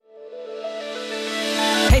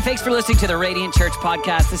Thanks for listening to the Radiant Church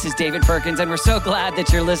podcast. This is David Perkins, and we're so glad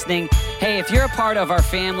that you're listening. Hey, if you're a part of our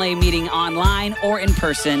family meeting online or in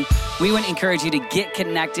person, we would encourage you to get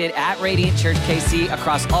connected at Radiant Church KC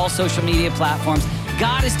across all social media platforms.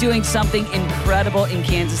 God is doing something incredible in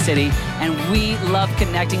Kansas City, and we love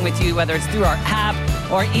connecting with you, whether it's through our app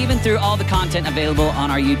or even through all the content available on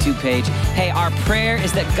our YouTube page. Hey, our prayer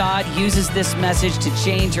is that God uses this message to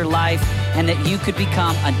change your life and that you could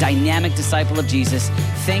become a dynamic disciple of Jesus.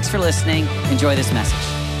 Thanks for listening. Enjoy this message.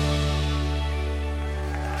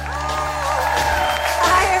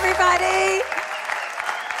 Hi, everybody.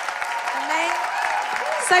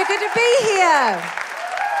 So good to be here.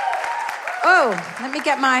 Oh, let me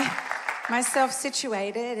get myself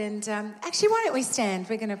situated. And actually, why don't we stand?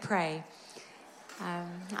 We're going to pray.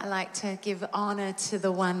 I like to give honor to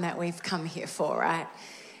the one that we've come here for, right?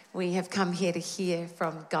 We have come here to hear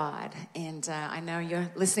from God. And I know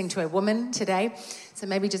you're listening to a woman today, so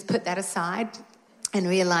maybe just put that aside and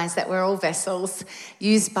realize that we're all vessels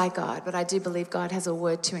used by God. But I do believe God has a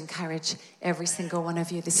word to encourage every single one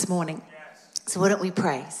of you this morning. So why don't we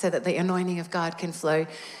pray so that the anointing of God can flow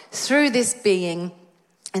through this being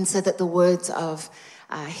and so that the words of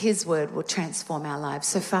His word will transform our lives.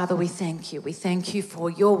 So Father, we thank you. We thank you for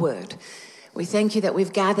your word. We thank you that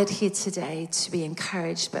we've gathered here today to be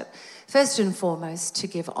encouraged, but first and foremost, to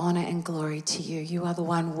give honor and glory to you. You are the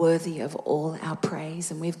one worthy of all our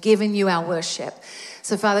praise, and we've given you our worship.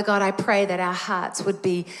 So, Father God, I pray that our hearts would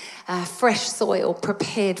be fresh soil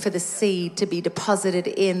prepared for the seed to be deposited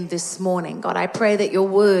in this morning. God, I pray that your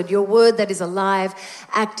word that is alive,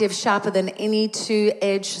 active, sharper than any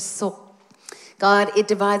two-edged sword, God, it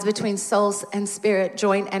divides between soul and spirit,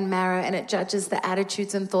 joint and marrow, and it judges the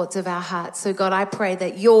attitudes and thoughts of our hearts. So God, I pray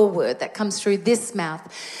that your word that comes through this mouth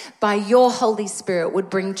by your Holy Spirit would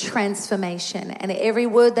bring transformation, and every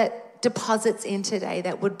word that deposits in today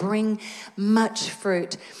that would bring much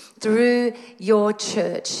fruit through your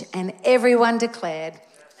church. And everyone declared,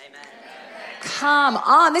 amen. Come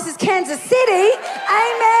on, this is Kansas City.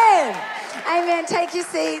 Amen. Amen. Take your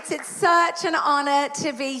seats. It's such an honor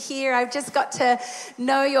to be here. I've just got to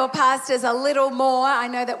know your pastors a little more. I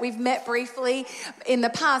know that we've met briefly in the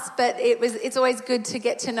past, but it's always good to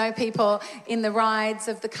get to know people in the rides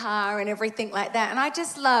of the car and everything like that. And I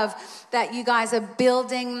just love that you guys are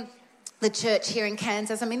building the church here in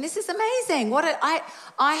Kansas. I mean, this is amazing. I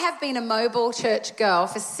have been a mobile church girl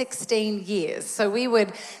for 16 years. So we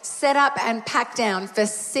would set up and pack down for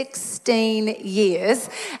 16 years.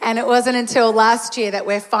 And it wasn't until last year that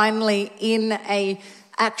we're finally in a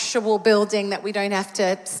actual building that we don't have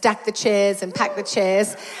to stack the chairs and pack the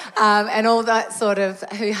chairs and all that sort of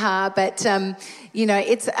hoo-ha. But,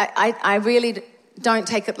 I really don't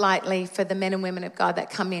take it lightly for the men and women of God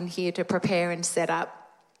that come in here to prepare and set up,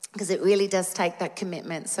 because it really does take that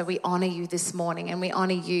commitment. So we honor you this morning, and we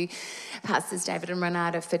honor you, Pastors David and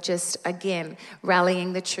Renata, for just, again,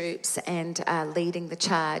 rallying the troops and leading the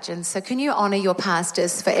charge. And so can you honor your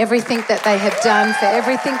pastors for everything that they have done, for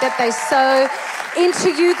everything that they sow into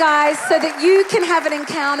you guys, so that you can have an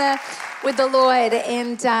encounter with the Lord.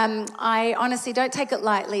 And I honestly don't take it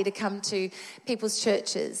lightly to come to people's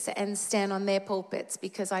churches and stand on their pulpits,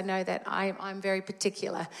 because I know that I'm very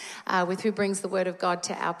particular with who brings the word of God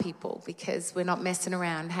to our people, because we're not messing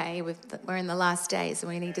around. Hey, we're in the last days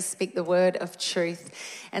and we need to speak the word of truth.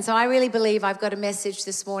 And so I really believe I've got a message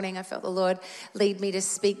this morning. I felt the Lord lead me to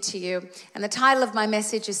speak to you. And the title of my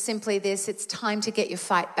message is simply this: it's time to get your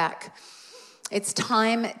fight back. It's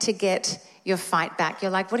time to get your fight back. You're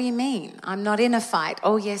like, what do you mean? I'm not in a fight.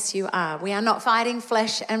 Oh, yes, you are. We are not fighting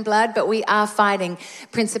flesh and blood, but we are fighting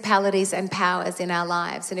principalities and powers in our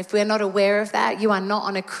lives. And if we're not aware of that, you are not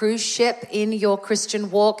on a cruise ship in your Christian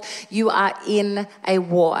walk. You are in a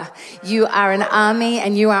war. You are an army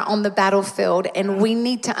and you are on the battlefield. And we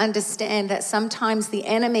need to understand that sometimes the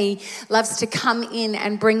enemy loves to come in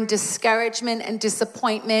and bring discouragement and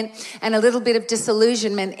disappointment and a little bit of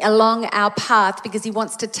disillusionment along our path, because he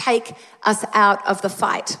wants to take us out of the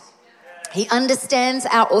fight. He understands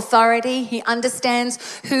our authority. He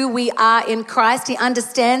understands who we are in Christ. He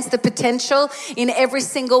understands the potential in every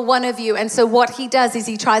single one of you. And so what he does is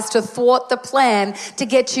he tries to thwart the plan to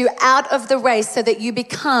get you out of the race so that you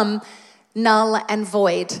become null and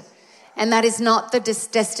void. And that is not the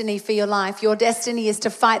destiny for your life. Your destiny is to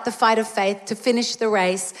fight the fight of faith, to finish the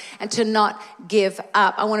race, and to not give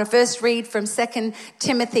up. I want to first read from 2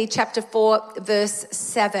 Timothy chapter 4, verse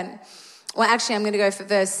 7. Well, actually, I'm going to go for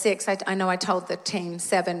verse 6. I know I told the team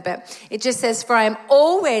 7, but it just says, "For I am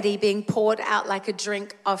already being poured out like a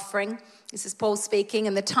drink offering." This is Paul speaking.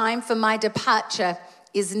 "And the time for my departure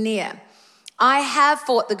is near. I have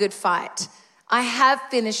fought the good fight. I have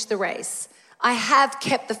finished the race. I have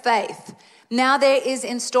kept the faith. Now there is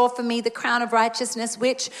in store for me the crown of righteousness,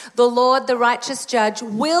 which the Lord, the righteous judge,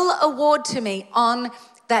 will award to me on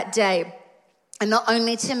that day. And not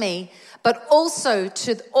only to me, but also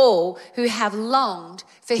to all who have longed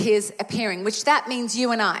for his appearing, which that means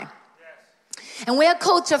you and I. And we are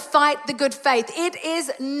called to fight the good faith. It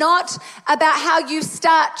is not about how you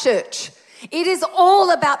start church. It is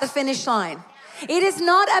all about the finish line. It is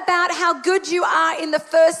not about how good you are in the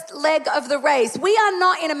first leg of the race. We are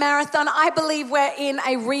not in a marathon. I believe we're in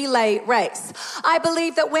a relay race. I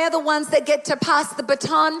believe that we're the ones that get to pass the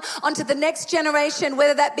baton onto the next generation,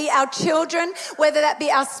 whether that be our children, whether that be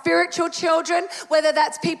our spiritual children, whether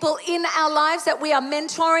that's people in our lives that we are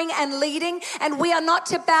mentoring and leading. And we are not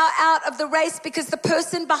to bow out of the race because the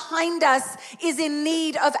person behind us is in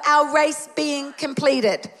need of our race being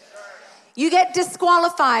completed. You get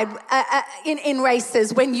disqualified in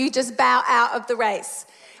races when you just bow out of the race.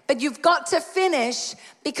 But you've got to finish,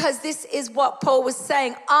 because this is what Paul was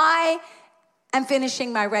saying. I am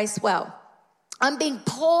finishing my race well. I'm being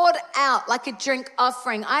poured out like a drink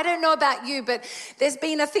offering. I don't know about you, but there's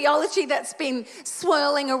been a theology that's been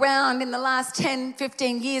swirling around in the last 10,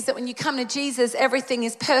 15 years that when you come to Jesus, everything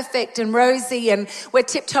is perfect and rosy and we're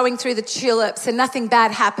tiptoeing through the tulips and nothing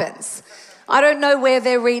bad happens. I don't know where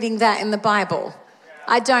they're reading that in the Bible.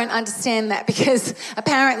 I don't understand that, because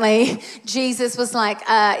apparently Jesus was like,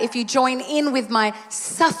 if you join in with my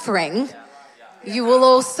suffering, you will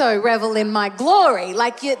also revel in my glory.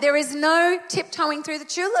 Like, there is no tiptoeing through the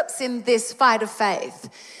tulips in this fight of faith.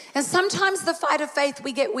 And sometimes the fight of faith,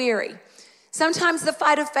 we get weary. Sometimes the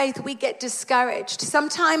fight of faith, we get discouraged.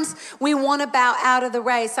 Sometimes we want to bow out of the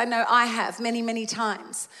race. I know I have many, many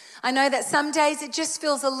times. I know that some days it just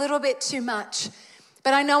feels a little bit too much.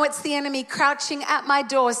 But I know it's the enemy crouching at my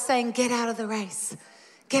door saying, get out of the race.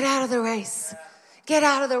 Get out of the race. Get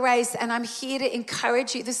out of the race. And I'm here to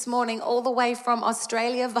encourage you this morning, all the way from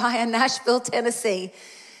Australia via Nashville, Tennessee,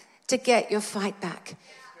 to get your fight back.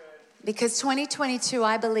 Because 2022,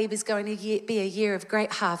 I believe, is going to be a year of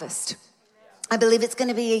great harvest. I believe it's going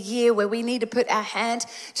to be a year where we need to put our hand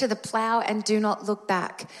to the plow and do not look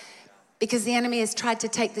back. Because the enemy has tried to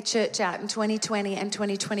take the church out in 2020 and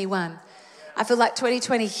 2021. I feel like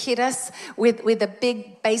 2020 hit us with a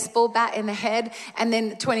big baseball bat in the head, and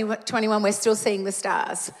then 2021 we're still seeing the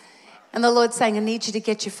stars. And the Lord's saying, I need you to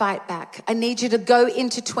get your fight back. I need you to go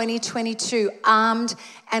into 2022 armed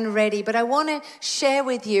and ready. But I want to share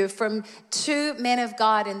with you from two men of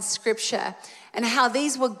God in Scripture and how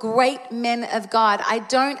these were great men of God. I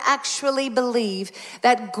don't actually believe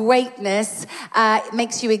that greatness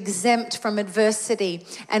makes you exempt from adversity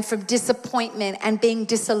and from disappointment and being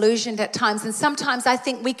disillusioned at times. And sometimes I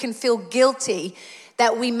think we can feel guilty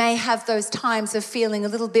that we may have those times of feeling a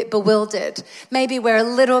little bit bewildered. Maybe we're a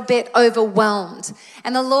little bit overwhelmed.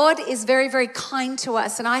 And the Lord is very, very kind to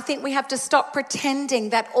us. And I think we have to stop pretending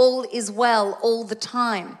that all is well all the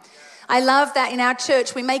time. I love that in our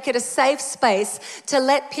church, we make it a safe space to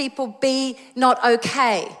let people be not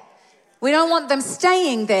okay. We don't want them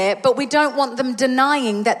staying there, but we don't want them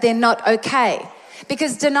denying that they're not okay.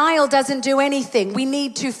 Because denial doesn't do anything. We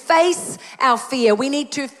need to face our fear. We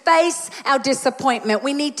need to face our disappointment.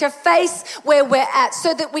 We need to face where we're at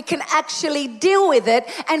so that we can actually deal with it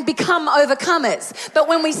and become overcomers. But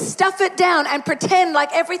when we stuff it down and pretend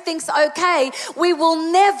like everything's okay, we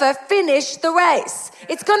will never finish the race.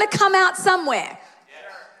 It's going to come out somewhere.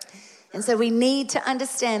 And so we need to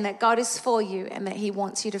understand that God is for you and that He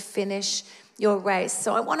wants you to finish your race.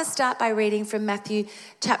 So I want to start by reading from Matthew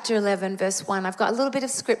chapter 11, verse 1. I've got a little bit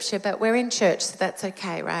of scripture, but we're in church, so that's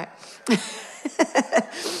okay, right?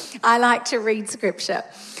 I like to read scripture.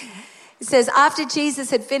 It says, after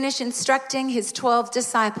Jesus had finished instructing his 12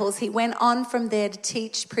 disciples, he went on from there to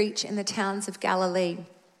teach, preach in the towns of Galilee.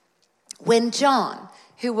 When John,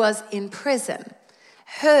 who was in prison,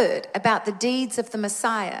 heard about the deeds of the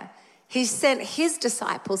Messiah, he sent his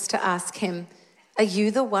disciples to ask him, are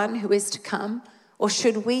you the one who is to come, or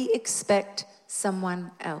should we expect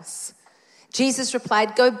someone else? Jesus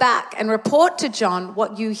replied, go back and report to John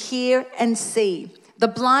what you hear and see. The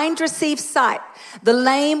blind receive sight, the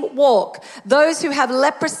lame walk, those who have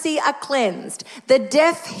leprosy are cleansed, the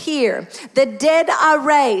deaf hear, the dead are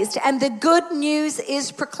raised, and the good news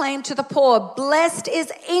is proclaimed to the poor. Blessed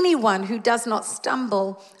is anyone who does not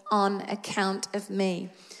stumble on account of me.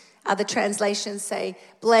 Other translations say,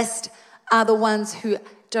 blessed are the ones who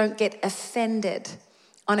don't get offended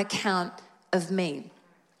on account of me.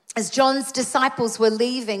 As John's disciples were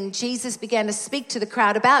leaving, Jesus began to speak to the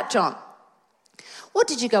crowd about John. What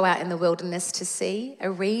did you go out in the wilderness to see? A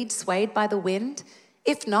reed swayed by the wind?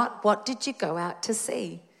 If not, what did you go out to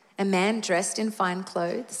see? A man dressed in fine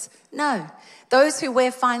clothes? No. Those who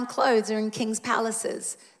wear fine clothes are in king's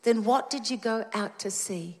palaces. Then what did you go out to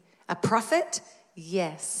see? A prophet?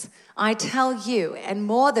 Yes. I tell you, and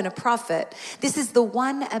more than a prophet, this is the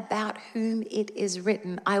one about whom it is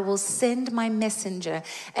written, I will send my messenger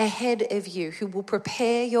ahead of you who will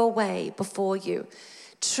prepare your way before you.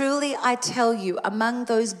 Truly, I tell you, among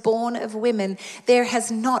those born of women, there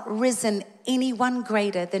has not risen anyone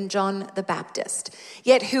greater than John the Baptist.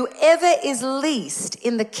 Yet whoever is least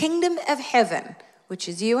in the kingdom of heaven, which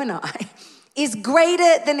is you and I, is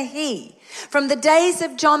greater than he. From the days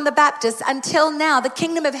of John the Baptist until now, the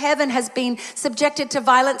kingdom of heaven has been subjected to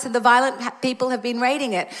violence, and the violent people have been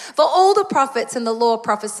raiding it. For all the prophets and the law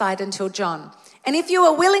prophesied until John. And if you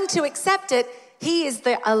are willing to accept it, he is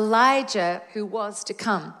the Elijah who was to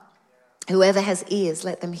come. Whoever has ears,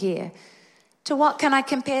 let them hear. To what can I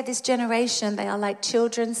compare this generation? They are like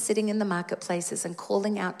children sitting in the marketplaces and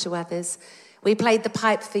calling out to others. We played the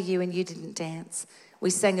pipe for you and you didn't dance. We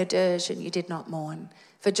sang a dirge and you did not mourn.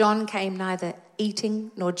 For John came neither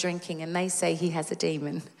eating nor drinking, and they say he has a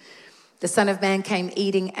demon. The Son of Man came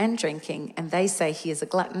eating and drinking, and they say he is a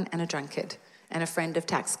glutton and a drunkard and a friend of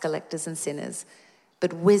tax collectors and sinners.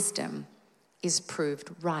 But wisdom is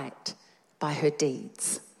proved right by her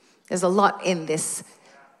deeds. There's a lot in this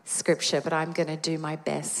scripture, but I'm going to do my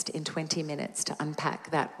best in 20 minutes to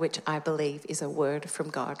unpack that which I believe is a word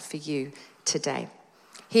from God for you today.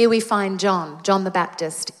 Here we find John the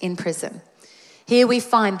Baptist in prison. Here we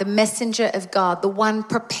find the messenger of God, the one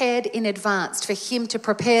prepared in advance for him to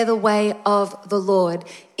prepare the way of the Lord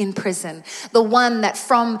in prison. The one that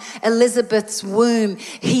from Elizabeth's womb,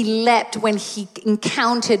 he leapt when he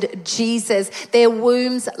encountered Jesus. Their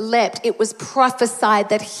wombs leapt. It was prophesied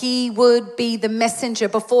that he would be the messenger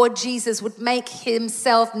before Jesus would make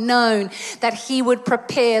himself known, that he would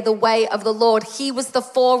prepare the way of the Lord. He was the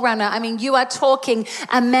forerunner. I mean, you are talking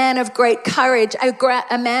a man of great courage,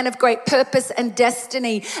 a man of great purpose and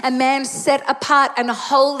destiny, a man set apart and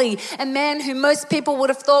holy, a man who most people would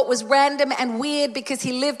have thought was random and weird because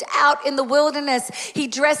he lived out in the wilderness. He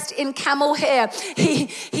dressed in camel hair.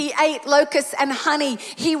 He ate locusts and honey.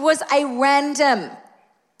 He was a random.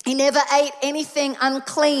 He never ate anything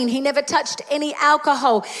unclean. He never touched any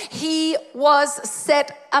alcohol. He was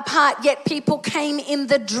set apart, yet people came in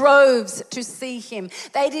the droves to see him.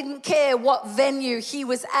 They didn't care what venue he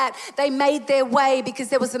was at. They made their way because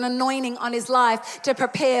there was an anointing on his life to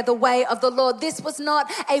prepare the way of the Lord. This was not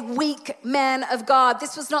a weak man of God.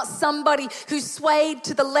 This was not somebody who swayed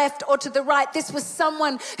to the left or to the right. This was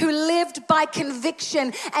someone who lived by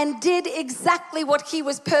conviction and did exactly what he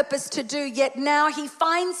was purposed to do, yet now he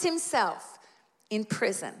finds himself in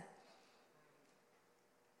prison.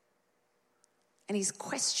 And he's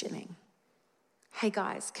questioning, hey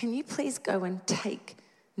guys, can you please go and take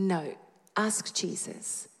note? Ask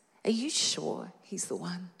Jesus, are you sure he's the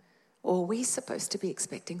one? Or are we supposed to be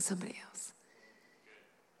expecting somebody else?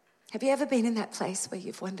 Have you ever been in that place where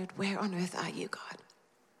you've wondered, where on earth are you, God?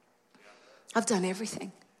 I've done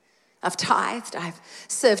everything. I've tithed, I've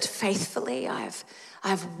served faithfully,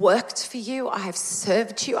 I've worked for you, I have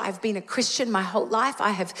served you, I've been a Christian my whole life, I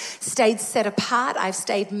have stayed set apart, I've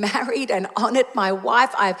stayed married and honored my wife,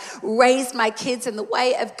 I've raised my kids in the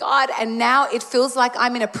way of God, and now it feels like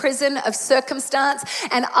I'm in a prison of circumstance,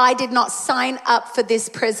 and I did not sign up for this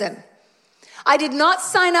prison. I did not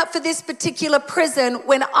sign up for this particular prison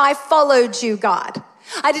when I followed you, God.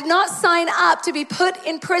 I did not sign up to be put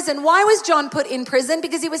in prison. Why was John put in prison?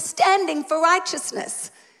 Because he was standing for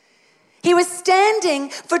righteousness. He was standing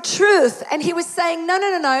for truth, and he was saying,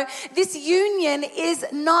 no, this union is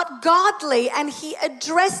not godly, and he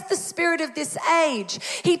addressed the spirit of this age.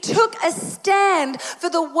 He took a stand for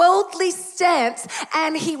the worldly stance,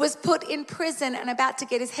 and he was put in prison and about to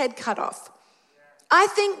get his head cut off. I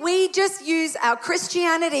think we just use our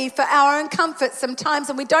Christianity for our own comfort sometimes,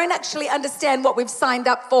 and we don't actually understand what we've signed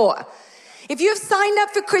up for. If you've signed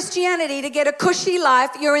up for Christianity to get a cushy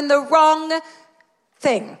life, you're in the wrong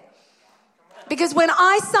thing. Because when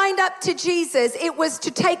I signed up to Jesus, it was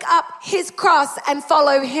to take up his cross and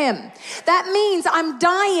follow him. That means I'm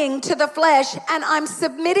dying to the flesh and I'm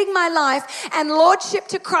submitting my life and lordship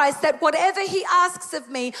to Christ, that whatever he asks of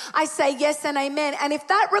me, I say yes and amen. And if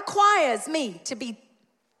that requires me to be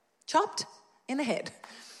chopped in the head,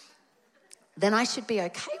 then I should be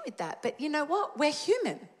okay with that. But you know what? We're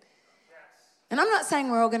human. And I'm not saying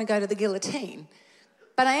we're all going to go to the guillotine,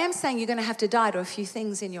 but I am saying you're going to have to die to a few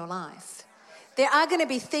things in your life. There are going to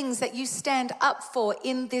be things that you stand up for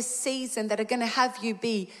in this season that are going to have you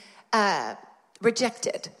be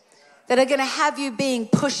rejected, that are going to have you being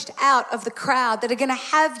pushed out of the crowd, that are going to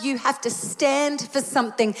have you have to stand for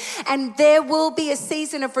something. And there will be a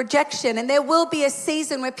season of rejection, and there will be a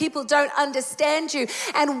season where people don't understand you.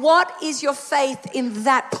 And what is your faith in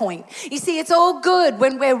that point? You see, it's all good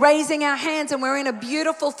when we're raising our hands and we're in a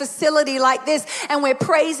beautiful facility like this and we're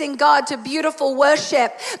praising God to beautiful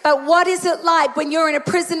worship. But what is it like when you're in a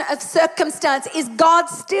prison of circumstance? Is God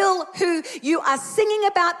still who you are singing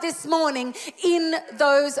about this morning in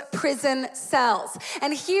those prison cells?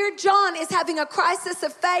 And here John is having a crisis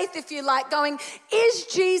of faith, if you like, going, is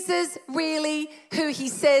Jesus really who he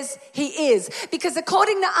says he is? Because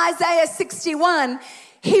according to Isaiah 61,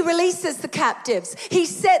 he releases the captives. He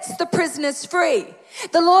sets the prisoners free.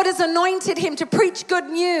 The Lord has anointed him to preach good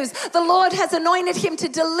news. The Lord has anointed him to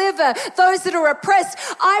deliver those that are oppressed.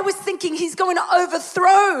 I was thinking he's going to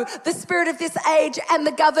overthrow the spirit of this age and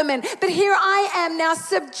the government. But here I am now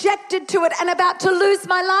subjected to it and about to lose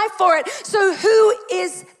my life for it. So who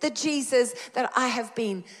is the Jesus that I have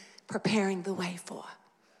been preparing the way for?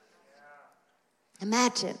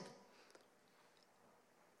 Imagine.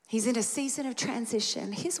 He's in a season of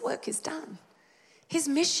transition. His work is done. His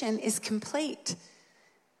mission is complete.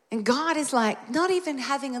 And God is like not even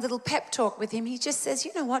having a little pep talk with him. He just says,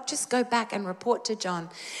 you know what, just go back and report to John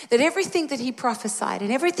that everything that he prophesied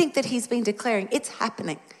and everything that he's been declaring, it's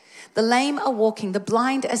happening. The lame are walking, the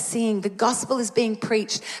blind are seeing, the gospel is being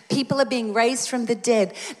preached, people are being raised from the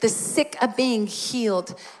dead, the sick are being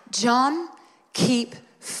healed. John, keep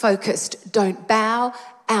focused. Don't bow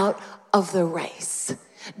out of the race.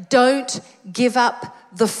 Don't give up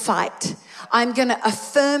the fight. I'm going to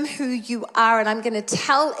affirm who you are, and I'm going to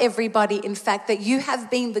tell everybody, in fact, that you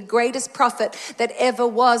have been the greatest prophet that ever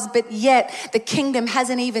was, but yet the kingdom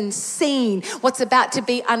hasn't even seen what's about to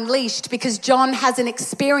be unleashed because John hasn't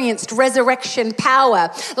experienced resurrection power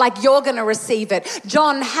like you're going to receive it.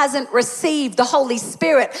 John hasn't received the Holy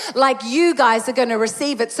Spirit like you guys are going to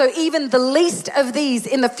receive it. So even the least of these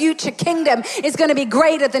in the future kingdom is going to be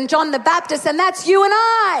greater than John the Baptist, and that's you and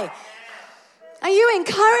I. Are you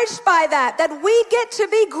encouraged by that? That we get to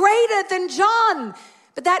be greater than John.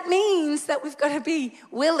 But that means that we've got to be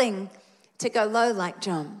willing to go low like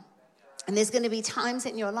John. And there's going to be times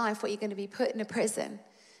in your life where you're going to be put in a prison.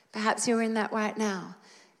 Perhaps you're in that right now.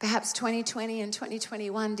 Perhaps 2020 and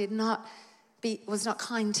 2021 was not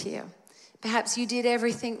kind to you. Perhaps you did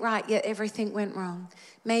everything right, yet everything went wrong.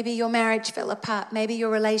 Maybe your marriage fell apart. Maybe your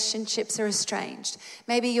relationships are estranged.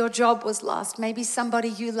 Maybe your job was lost. Maybe somebody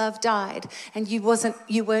you love died and you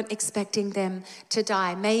weren't expecting them to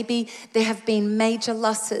die. Maybe there have been major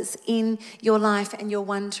losses in your life and you're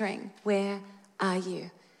wondering, where are you?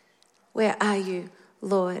 Where are you,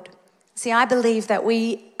 Lord? See, I believe that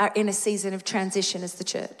we are in a season of transition as the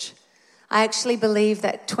church. I actually believe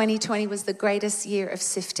that 2020 was the greatest year of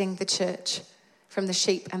sifting the church from the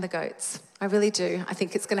sheep and the goats. I really do. I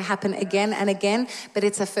think it's going to happen again and again, but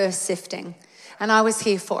it's a first sifting. And I was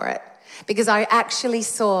here for it because I actually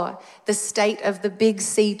saw the state of the Big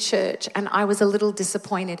C church and I was a little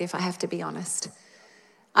disappointed, if I have to be honest.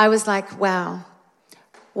 I was like, wow,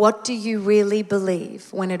 what do you really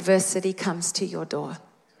believe when adversity comes to your door?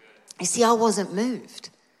 You see, I wasn't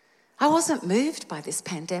moved. I wasn't moved by this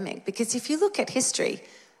pandemic because if you look at history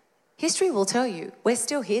will tell you we're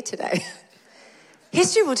still here today.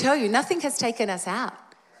 History will tell you nothing has taken us out.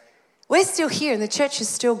 We're still here and the church is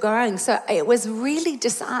still growing. So it was really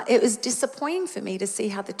disappointing for me to see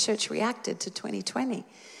how the church reacted to 2020.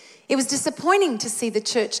 It was disappointing to see the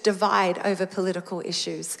church divide over political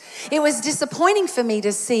issues. It was disappointing for me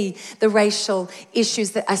to see the racial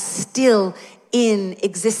issues that are still in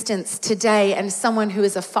existence today, and someone who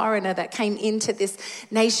is a foreigner that came into this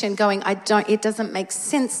nation going, it doesn't make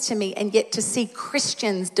sense to me, and yet to see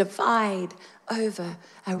Christians divide over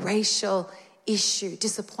a racial issue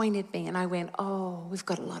disappointed me, and I went, oh, we've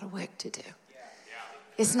got a lot of work to do.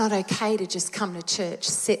 It's not okay to just come to church,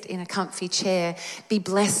 sit in a comfy chair, be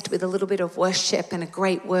blessed with a little bit of worship and a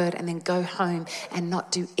great word, and then go home and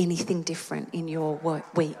not do anything different in your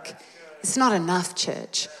week. It's not enough,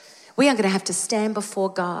 church. We are going to have to stand before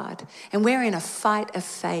God, and we're in a fight of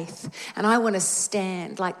faith. And I want to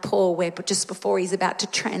stand like Paul, where just before he's about to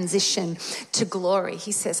transition to glory,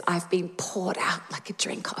 he says, I've been poured out like a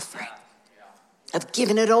drink offering. I've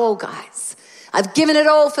given it all, guys. I've given it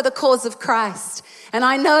all for the cause of Christ. And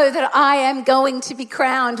I know that I am going to be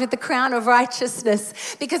crowned with the crown of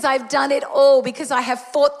righteousness because I've done it all, because I have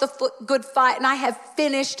fought the good fight and I have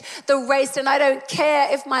finished the race. And I don't care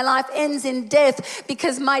if my life ends in death,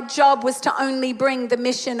 because my job was to only bring the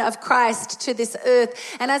mission of Christ to this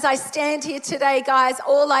earth. And as I stand here today, guys,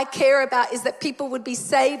 all I care about is that people would be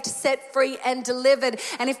saved, set free, and delivered.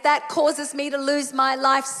 And if that causes me to lose my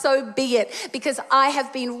life, so be it, because I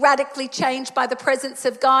have been radically changed by the presence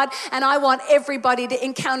of God, and I want everybody to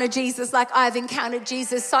encounter Jesus like I've encountered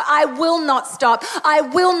Jesus. So I will not stop, I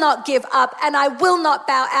will not give up, and I will not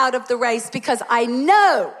bow out of the race, because I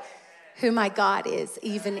know who my God is,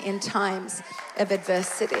 even in times of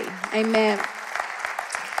adversity. Amen.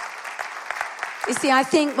 You see, I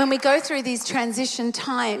think when we go through these transition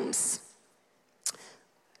times,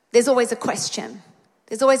 there's always a question.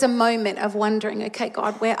 There's always a moment of wondering, okay,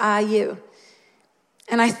 God, where are you?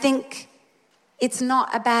 And I think it's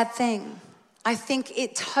not a bad thing. I think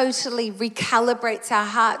it totally recalibrates our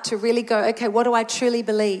heart to really go, okay, what do I truly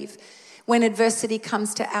believe when adversity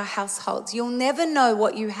comes to our households? You'll never know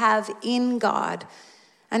what you have in God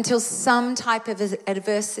until some type of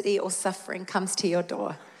adversity or suffering comes to your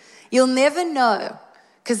door. You'll never know,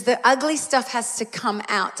 because the ugly stuff has to come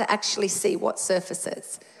out to actually see what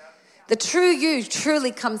surfaces. The true you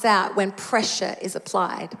truly comes out when pressure is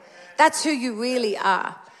applied. That's who you really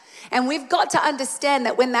are. And we've got to understand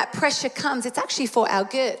that when that pressure comes, it's actually for our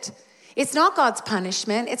good. It's not God's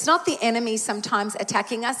punishment. It's not the enemy sometimes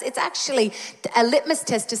attacking us. It's actually a litmus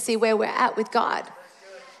test to see where we're at with God.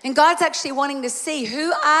 And God's actually wanting to see,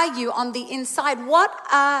 who are you on the inside? What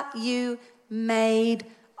are you made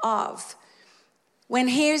of? When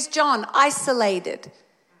here's John, isolated,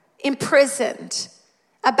 imprisoned,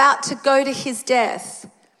 about to go to his death.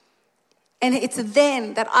 And it's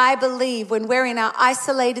then that I believe, when we're in our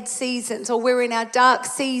isolated seasons, or we're in our dark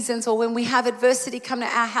seasons, or when we have adversity come to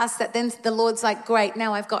our house, that then the Lord's like, great,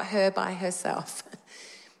 now I've got her by herself.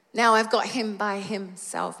 Now I've got him by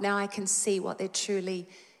himself. Now I can see what they're truly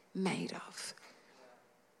made of.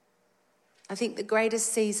 I think the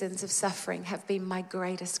greatest seasons of suffering have been my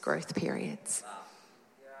greatest growth periods.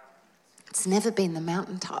 It's never been the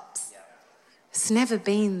mountaintops. It's never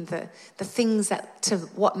been the things that, to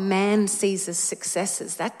what man sees as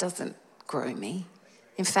successes. That doesn't grow me.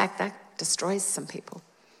 In fact, that destroys some people.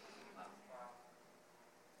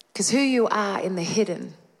 Because who you are in the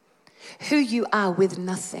hidden, who you are with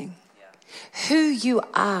nothing, who you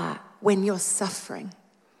are when you're suffering,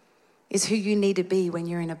 is who you need to be when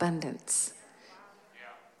you're in abundance,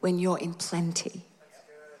 when you're in plenty,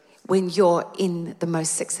 when you're in the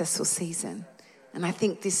most successful season. And I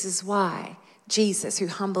think this is why Jesus, who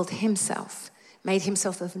humbled himself, made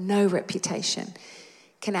himself of no reputation,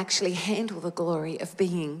 can actually handle the glory of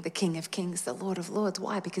being the King of Kings, the Lord of Lords.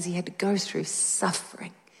 Why? Because he had to go through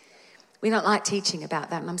suffering. We don't like teaching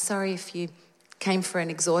about that, and I'm sorry if you came for an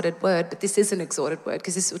exhorted word, but this is an exhorted word,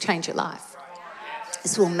 because this will change your life.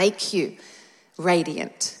 This will make you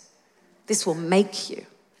radiant. This will make you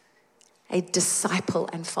a disciple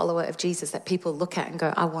and follower of Jesus that people look at and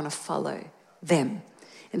go, I want to follow them.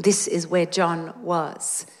 And this is where John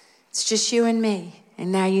was. It's just you and me.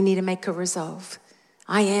 And now you need to make a resolve.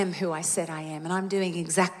 I am who I said I am. And I'm doing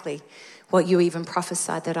exactly what you even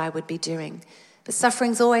prophesied that I would be doing. But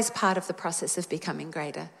suffering's always part of the process of becoming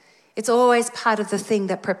greater. It's always part of the thing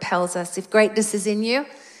that propels us. If greatness is in you,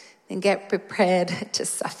 then get prepared to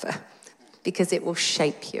suffer, because it will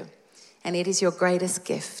shape you. And it is your greatest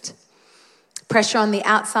gift. Pressure on the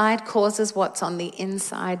outside causes what's on the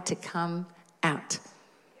inside to come out.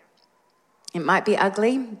 It might be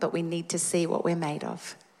ugly, but we need to see what we're made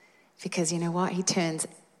of. Because you know what? He turns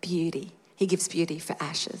beauty. He gives beauty for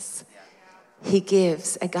ashes. He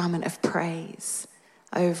gives a garment of praise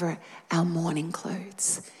over our mourning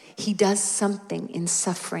clothes. He does something in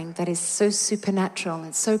suffering that is so supernatural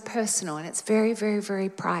and so personal, and it's very, very, very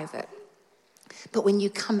private. But when you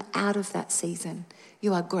come out of that season,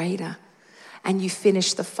 you are greater. And you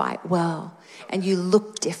finish the fight well, and you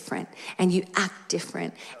look different, and you act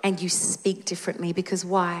different, and you speak differently. Because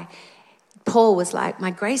why? Paul was like,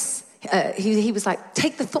 my grace, he was like,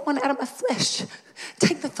 take the thorn out of my flesh.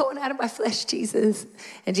 Take the thorn out of my flesh, Jesus.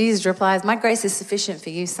 And Jesus replies, my grace is sufficient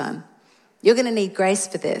for you, son. You're going to need grace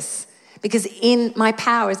for this, because in my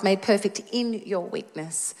power is made perfect in your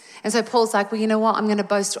weakness. And so Paul's like, well, you know what? I'm going to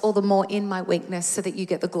boast all the more in my weakness so that you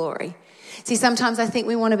get the glory. See, sometimes I think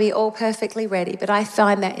we want to be all perfectly ready, but I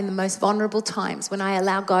find that in the most vulnerable times, when I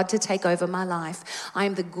allow God to take over my life, I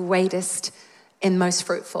am the greatest and most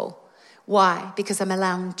fruitful. Why? Because I'm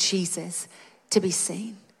allowing Jesus to be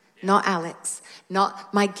seen. Not Alex,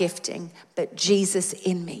 not my gifting, but Jesus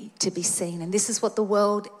in me to be seen. And this is what the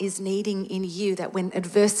world is needing in you, that when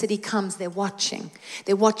adversity comes, they're watching.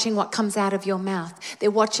 They're watching what comes out of your mouth.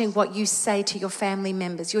 They're watching what you say to your family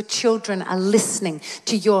members. Your children are listening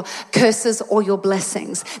to your curses or your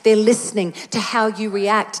blessings. They're listening to how you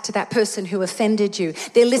react to that person who offended you.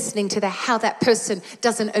 They're listening to how that person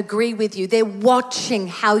doesn't agree with you. They're watching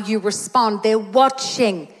how you respond. They're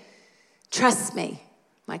watching. Trust me.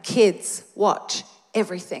 My kids watch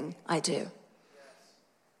everything I do.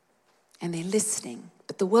 And they're listening,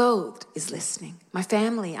 but the world is listening. My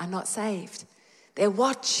family are not saved. They're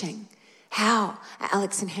watching. How are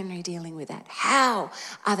Alex and Henry dealing with that? How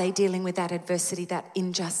are they dealing with that adversity, that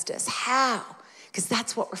injustice? How? Because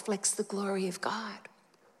that's what reflects the glory of God.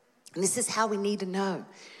 And this is how we need to know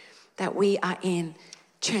that we are in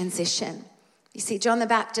transition. You see, John the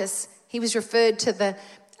Baptist, he was referred to the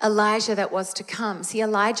Elijah that was to come. See,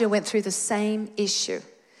 Elijah went through the same issue.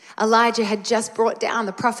 Elijah had just brought down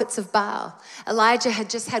the prophets of Baal. Elijah had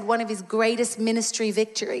just had one of his greatest ministry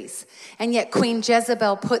victories. And yet Queen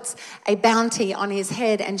Jezebel puts a bounty on his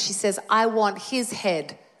head and she says, I want his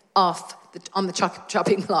head off on the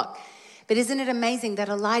chopping block. But isn't it amazing that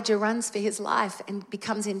Elijah runs for his life and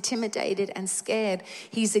becomes intimidated and scared?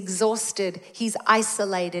 He's exhausted, he's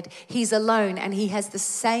isolated, he's alone, and he has the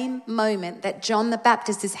same moment that John the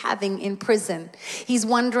Baptist is having in prison. He's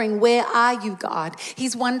wondering, where are you, God?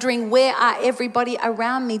 He's wondering, where are everybody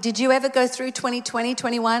around me? Did you ever go through 2020,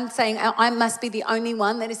 21 saying, I must be the only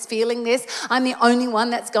one that is feeling this? I'm the only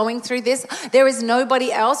one that's going through this. There is nobody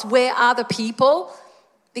else. Where are the people?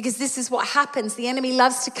 Because this is what happens. The enemy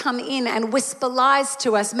loves to come in and whisper lies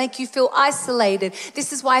to us, make you feel isolated.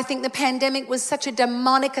 This is why I think the pandemic was such a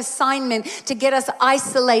demonic assignment, to get us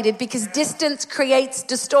isolated, because distance creates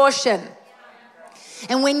distortion.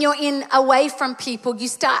 And when you're away from people, you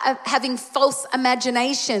start having false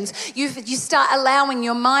imaginations. You start allowing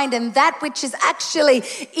your mind, and that which is actually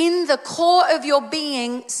in the core of your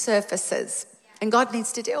being surfaces. And God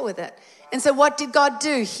needs to deal with it. And so what did God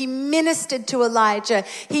do? He ministered to Elijah.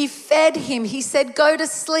 He fed him. He said, go to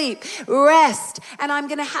sleep, rest, and I'm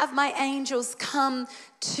going to have my angels come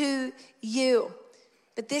to you.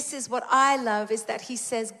 But this is what I love, is that he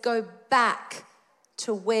says, go back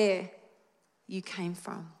to where you came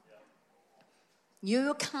from.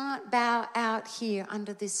 You can't bow out here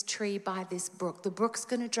under this tree by this brook. The brook's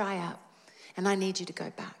going to dry up, and I need you to go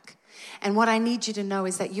back. And what I need you to know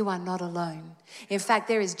is that you are not alone. In fact,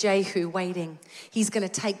 there is Jehu waiting. He's going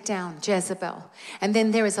to take down Jezebel. And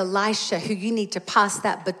then there is Elisha, who you need to pass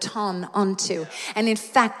that baton onto. And in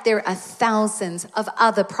fact, there are thousands of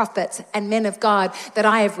other prophets and men of God that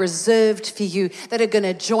I have reserved for you, that are going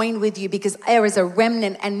to join with you, because there is a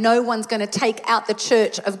remnant, and no one's going to take out the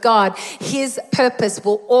church of God. His purpose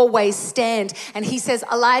will always stand. And he says,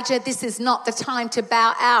 Elijah, this is not the time to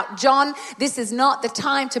bow out. John, this is not the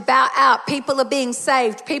time to bow out. People are being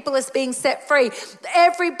saved. People are being set free.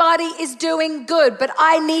 Everybody is doing good, but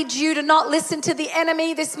I need you to not listen to the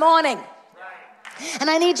enemy this morning.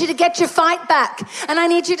 And I need you to get your fight back. And I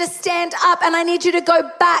need you to stand up. And I need you to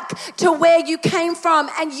go back to where you came from.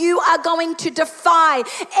 And you are going to defy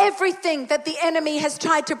everything that the enemy has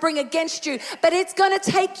tried to bring against you. But it's going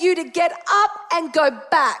to take you to get up and go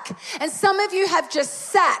back. And some of you have just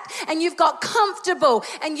sat and you've got comfortable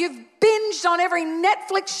and you've binged on every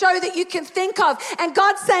Netflix show that you can think of. And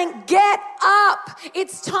God's saying, get up.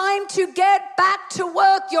 It's time to get back to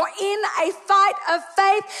work. You're in a fight of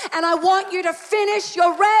faith, and I want you to finish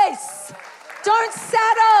your race. Don't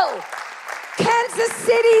settle. Kansas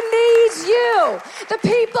City needs you. The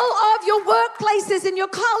people of your workplaces and your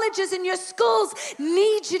colleges and your schools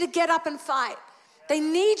need you to get up and fight. They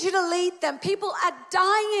need you to lead them. People are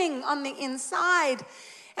dying on the inside.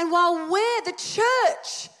 And while we're the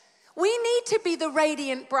church, we need to be the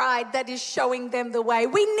radiant bride that is showing them the way.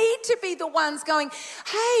 We need to be the ones going,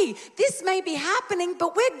 hey, this may be happening,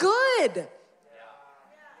 but we're good.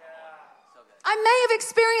 I may have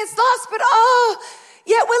experienced loss, but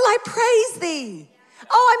yet will I praise thee.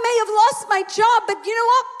 I may have lost my job, but you know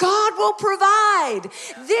what? God will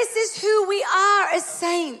provide. This is who we are as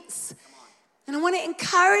saints. And I want to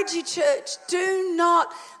encourage you, church, do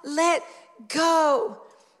not let go.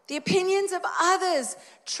 The opinions of others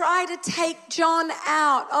try to take John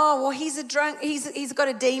out. Oh, well, he's a drunk. He's got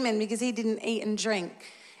a demon because he didn't eat and drink.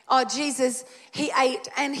 Oh, Jesus, he ate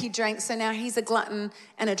and he drank, so now he's a glutton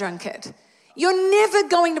and a drunkard. You're never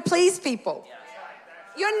going to please people.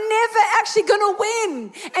 You're never actually going to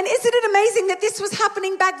win. And isn't it amazing that this was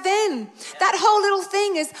happening back then? That whole little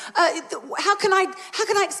thing is, how can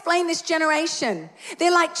I explain this generation?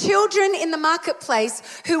 They're like children in the marketplace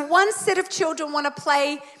who one set of children want to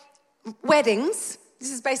play weddings.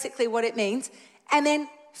 This is basically what it means. And then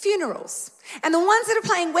funerals. And the ones that are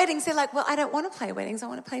playing weddings, they're like, well, I don't want to play weddings. I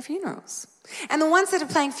want to play funerals. And the ones that are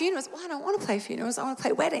playing funerals, well, I don't want to play funerals. I want to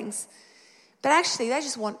play weddings. But actually, they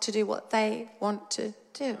just want to do what they want to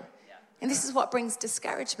do. And this is what brings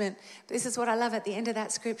discouragement. But this is what I love at the end of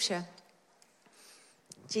that scripture.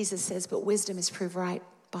 Jesus says, but wisdom is proved right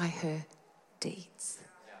by her deeds.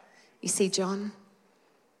 You see, John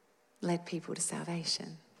led people to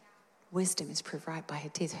salvation. Wisdom is proved right by her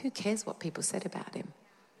deeds. Who cares what people said about him?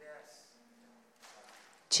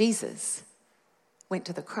 Jesus went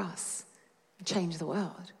to the cross and changed the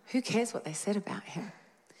world. Who cares what they said about him?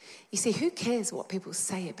 You see, who cares what people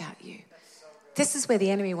say about you? This is where the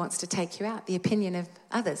enemy wants to take you out, the opinion of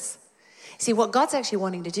others. See, what God's actually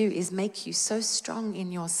wanting to do is make you so strong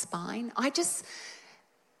in your spine. I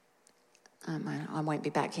won't be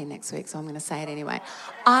back here next week, so I'm going to say it anyway.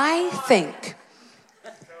 I think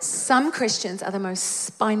some Christians are the most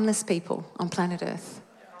spineless people on planet Earth.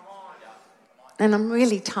 And I'm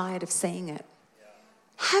really tired of seeing it.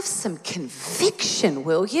 Have some conviction,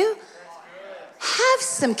 will you?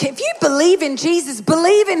 If you believe in Jesus,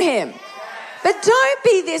 believe in him. But don't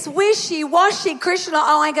be this wishy-washy Christian, like,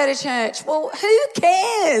 oh, I go to church. Well, who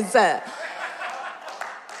cares? Like,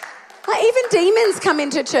 even demons come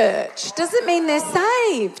into church. Doesn't mean they're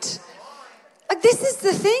saved. Like, this is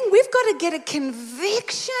the thing. We've got to get a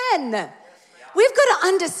conviction. We've got to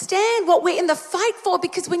understand what we're in the fight for,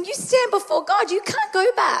 because when you stand before God, you can't go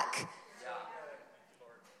back.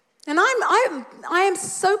 And I am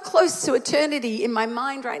so close to eternity in my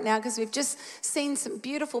mind right now, because we've just seen some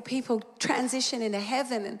beautiful people transition into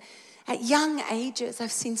heaven. And at young ages,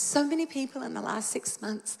 I've seen so many people in the last 6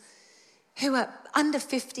 months who are under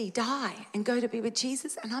 50 die and go to be with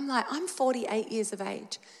Jesus. And I'm like, I'm 48 years of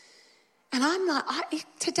age. And I'm like,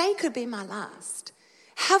 today could be my last.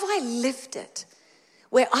 Have I lived it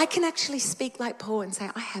where I can actually speak like Paul and say,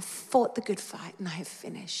 I have fought the good fight and I have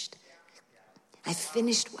finished. I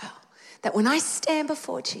finished well. That when I stand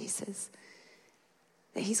before Jesus,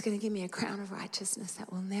 that he's going to give me a crown of righteousness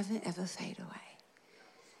that will never, ever fade away.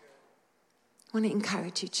 I want to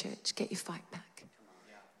encourage you, church, get your fight back.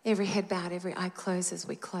 Every head bowed, every eye closed as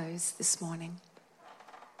we close this morning.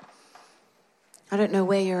 I don't know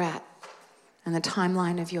where you're at in the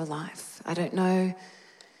timeline of your life. I don't know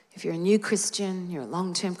if you're a new Christian, you're a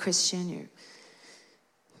long-term Christian, you're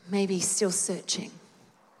maybe still searching.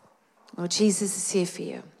 Well, Jesus is here for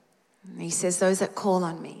you. And he says, those that call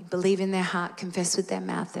on me, believe in their heart, confess with their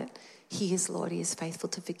mouth that he is Lord, he is faithful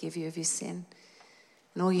to forgive you of your sin.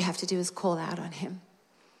 And all you have to do is call out on him,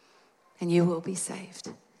 and you will be saved.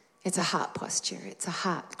 It's a heart posture. It's a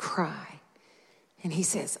heart cry. And he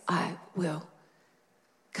says, I will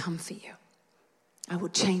come for you. I will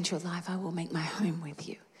change your life. I will make my home with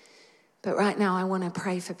you. But right now, I want to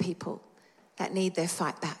pray for people that need their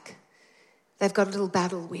fight back. They've got a little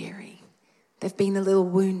battle weary. They've been a little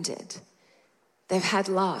wounded. They've had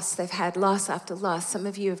loss. They've had loss after loss. Some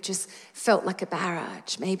of you have just felt like a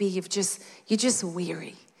barrage. Maybe you're just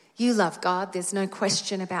weary. You love God. There's no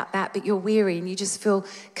question about that. But you're weary and you just feel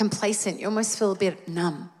complacent. You almost feel a bit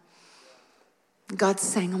numb. God's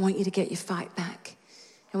saying, I want you to get your fight back.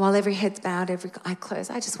 And while every head's bowed, every eye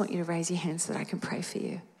closed, I just want you to raise your hands so that I can pray for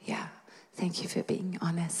you. Yeah. Thank you for being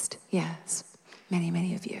honest. Yes. Many,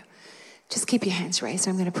 many of you. Just keep your hands raised.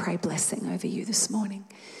 I'm going to pray blessing over you this morning.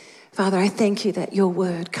 Father, I thank you that your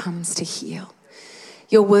word comes to heal.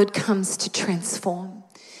 Your word comes to transform.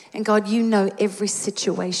 And God, you know every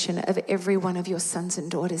situation of every one of your sons and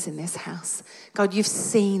daughters in this house. God, you've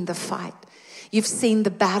seen the fight. You've seen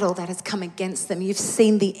the battle that has come against them. You've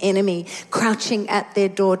seen the enemy crouching at their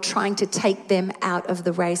door, trying to take them out of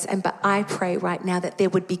the race. But I pray right now that there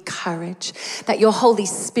would be courage, that your Holy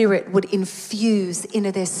Spirit would infuse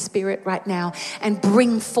into their spirit right now and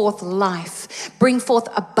bring forth life, bring forth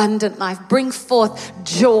abundant life, bring forth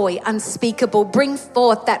joy unspeakable, bring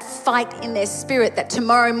forth that fight in their spirit that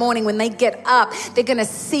tomorrow morning when they get up, they're going to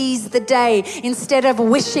seize the day. Instead of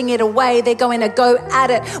wishing it away, they're going to go at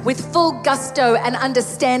it with full gusto and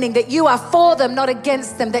understanding that you are for them, not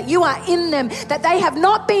against them, that you are in them, that they have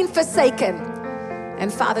not been forsaken.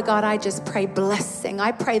 And Father God, I just pray blessing.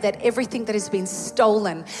 I pray that everything that has been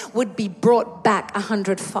stolen would be brought back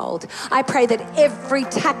 100-fold. I pray that every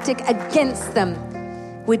tactic against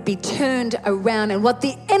them would be turned around, and what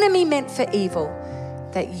the enemy meant for evil,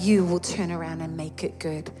 that you will turn around and make it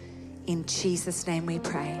good. In Jesus' name we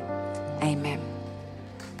pray. Amen.